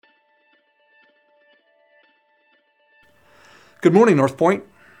Good morning, North Point.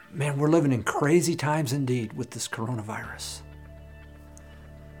 Man, we're living in crazy times indeed with this coronavirus.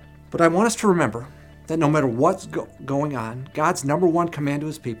 But I want us to remember that no matter what's going on, God's number one command to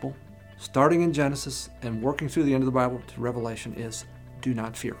his people, starting in Genesis and working through the end of the Bible to Revelation, is do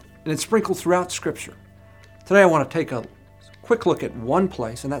not fear. And it's sprinkled throughout Scripture. Today I want to take a quick look at one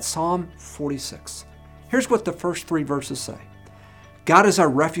place, and that's Psalm 46. Here's what the first three verses say. God is our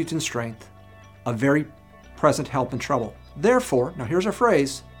refuge and strength, a very present help in trouble. Therefore, now here's our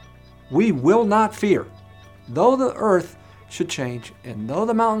phrase, we will not fear, though the earth should change, and though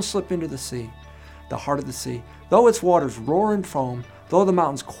the mountains slip into the sea, the heart of the sea, though its waters roar and foam, though the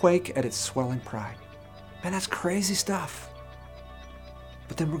mountains quake at its swelling pride. Man, that's crazy stuff.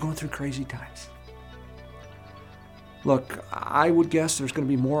 But then we're going through crazy times. Look, I would guess there's going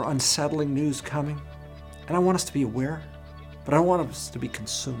to be more unsettling news coming, and I want us to be aware, but I don't want us to be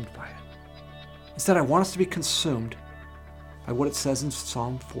consumed by it. Instead, I want us to be consumed by what it says in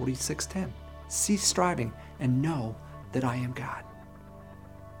Psalm 46:10. Cease striving and know that I am God.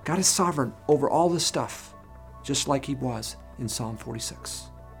 God is sovereign over all this stuff, just like he was in Psalm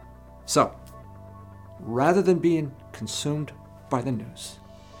 46. So, rather than being consumed by the news,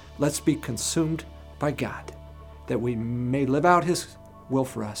 let's be consumed by God, that we may live out his will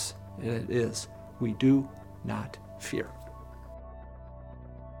for us. It is, we do not fear.